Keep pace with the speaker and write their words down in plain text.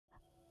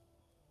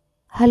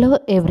Hello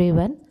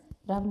everyone.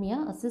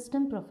 Ramya,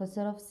 Assistant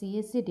Professor of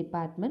CSC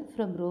Department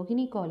from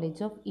Rohini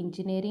College of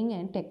Engineering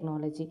and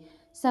Technology.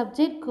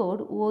 Subject code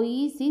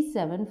OEC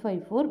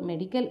 754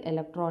 Medical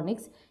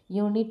Electronics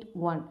Unit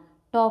 1.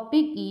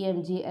 Topic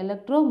EMG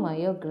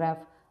Electromyograph.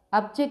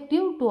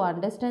 Objective to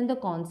understand the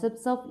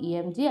concepts of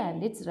EMG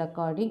and its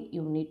recording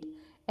unit.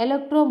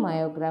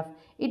 Electromyograph.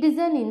 It is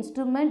an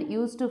instrument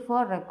used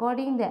for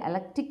recording the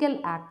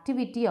electrical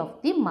activity of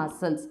the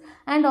muscles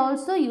and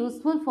also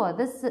useful for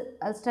the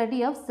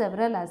study of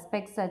several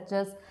aspects such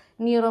as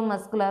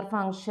neuromuscular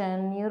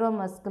function,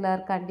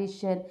 neuromuscular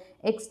condition,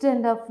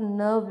 extent of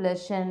nerve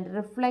lesion,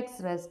 reflex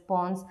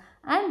response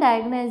and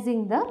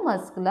diagnosing the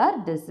muscular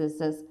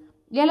diseases.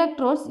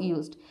 Electrodes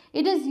used.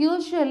 It is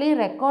usually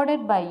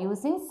recorded by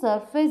using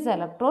surface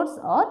electrodes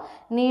or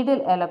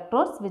needle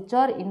electrodes which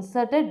are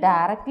inserted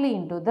directly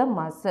into the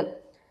muscle.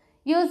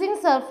 Using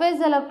surface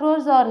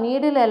electrodes or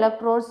needle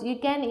electrodes, you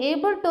can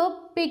able to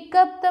pick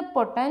up the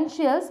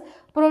potentials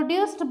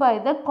produced by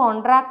the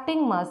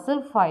contracting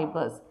muscle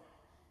fibers.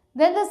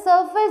 Then the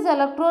surface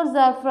electrodes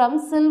are from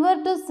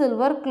silver to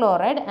silver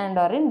chloride and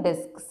are in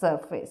disc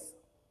surface.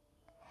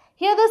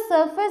 Here the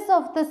surface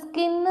of the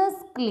skin is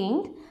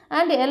cleaned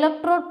and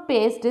electrode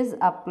paste is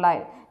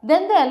applied.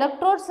 Then the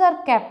electrodes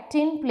are kept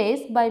in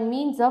place by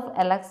means of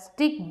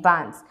elastic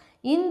bands.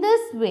 In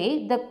this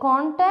way, the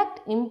contact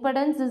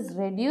impedance is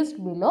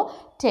reduced below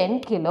 10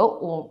 kilo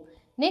ohm.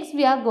 Next,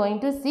 we are going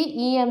to see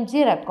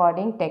EMG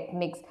recording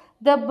techniques.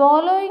 The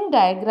following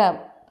diagram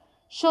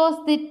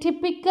shows the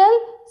typical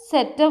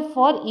setup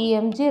for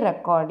EMG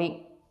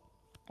recording.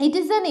 It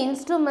is an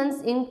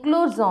instrument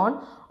includes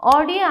on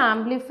audio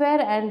amplifier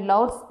and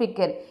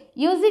loudspeaker.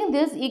 Using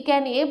this, you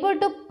can able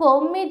to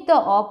permit the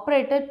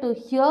operator to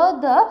hear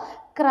the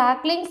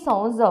crackling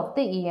sounds of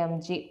the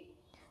EMG.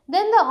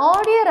 Then the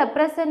audio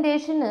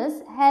representation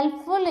is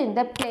helpful in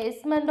the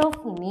placement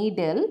of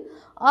needle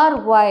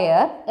or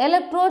wire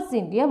electrodes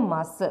into a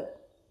muscle.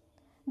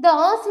 The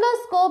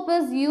oscilloscope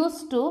is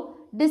used to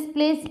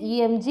display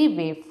EMG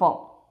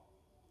waveform.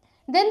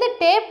 Then the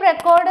tape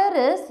recorder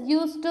is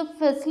used to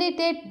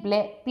facilitate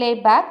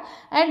playback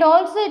and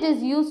also it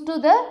is used to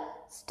the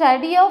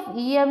study of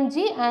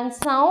EMG and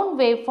sound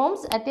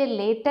waveforms at a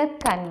later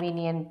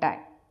convenient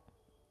time.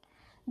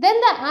 Then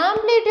the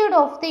amplitude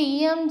of the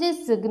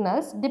EMG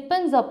signals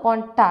depends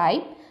upon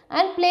type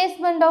and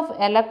placement of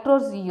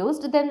electrodes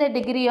used, then the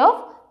degree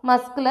of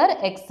muscular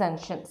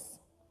extensions.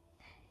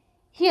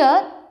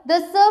 Here the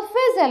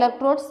surface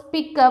electrodes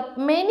pick up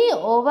many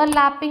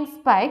overlapping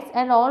spikes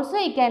and also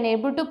it can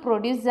able to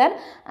produce an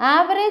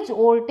average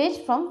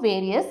voltage from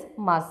various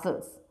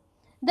muscles.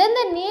 Then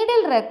the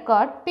needle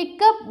record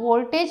pick up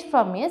voltage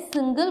from a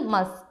single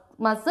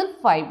muscle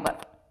fiber.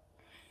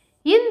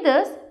 In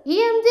this,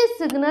 EMG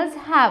signals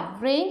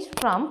have range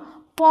from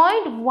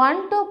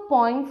 0.1 to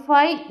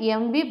 0.5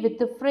 MV with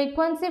the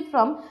frequency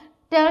from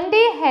 20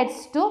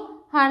 Hz to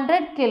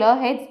 100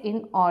 kHz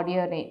in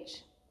audio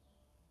range.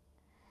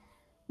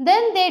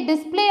 Then they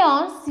display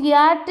on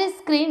CRT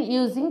screen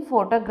using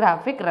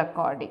photographic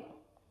recording.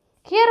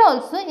 Here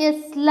also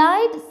a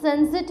slide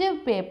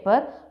sensitive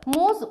paper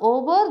moves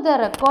over the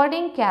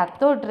recording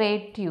cathode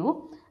ray tube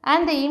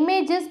and the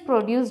image is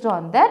produced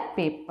on that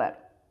paper.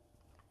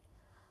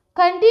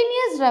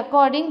 Continuous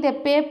recording, the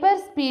paper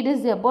speed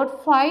is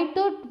about 5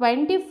 to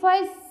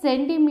 25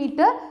 cm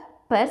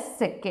per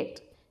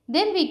second.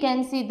 Then we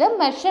can see the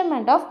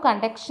measurement of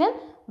conduction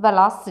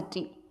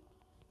velocity.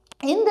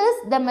 In this,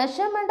 the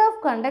measurement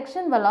of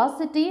conduction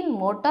velocity in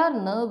motor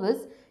nerve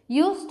is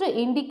used to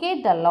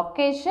indicate the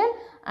location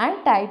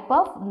and type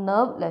of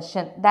nerve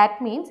lesion. That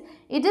means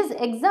it is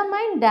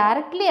examined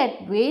directly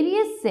at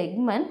various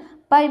segments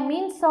by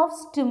means of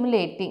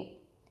stimulating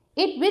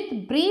it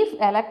with brief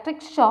electric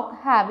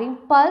shock having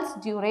pulse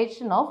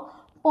duration of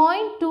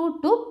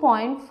 0.2 to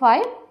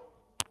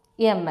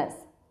 0.5 ms.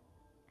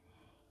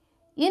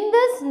 In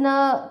this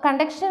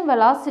conduction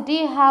velocity,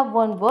 you have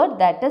one word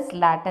that is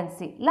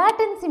latency.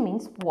 Latency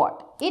means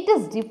what? It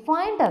is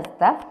defined as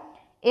the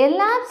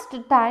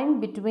elapsed time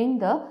between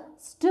the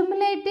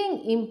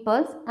stimulating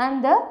impulse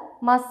and the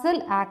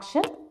muscle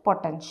action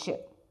potential.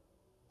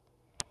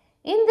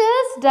 In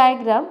this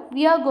diagram,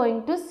 we are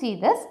going to see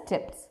the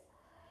steps.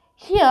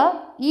 Here,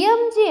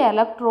 EMG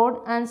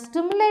electrode and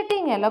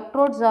stimulating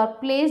electrodes are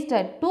placed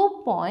at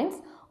 2 points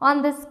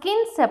on the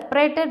skin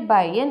separated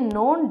by a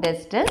known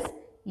distance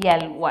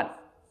L1.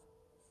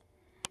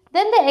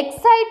 Then the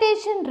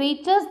excitation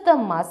reaches the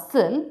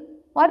muscle.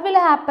 What will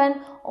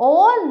happen?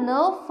 All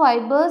nerve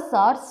fibers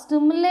are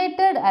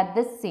stimulated at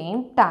the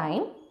same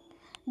time.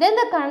 Then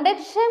the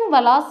conduction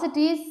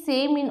velocity is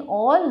same in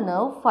all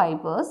nerve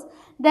fibers.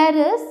 There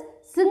is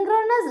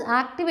synchronous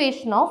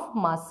activation of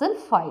muscle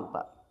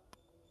fiber.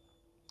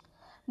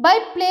 By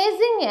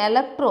placing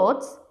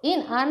electrodes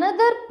in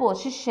another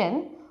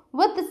position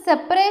with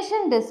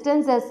separation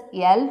distance as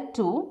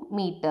L2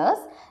 meters,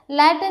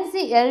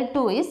 latency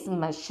L2 is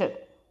measured.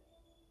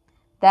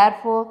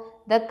 Therefore,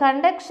 the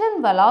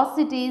conduction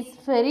velocity is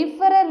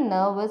peripheral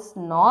nerve is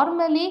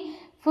normally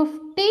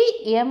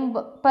 50 m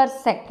per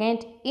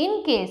second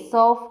in case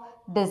of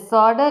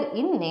disorder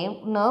in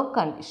nerve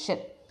condition.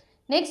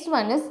 Next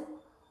one is,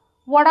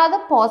 what are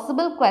the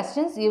possible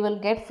questions you will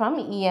get from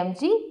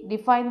EMG?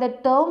 Define the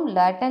term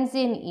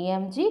latency in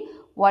EMG.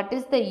 What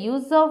is the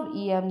use of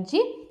EMG?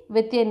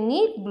 With a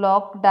neat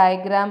block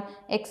diagram,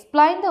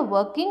 explain the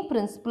working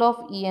principle of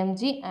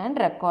EMG and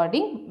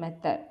recording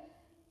method.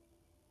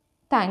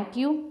 Thank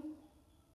you.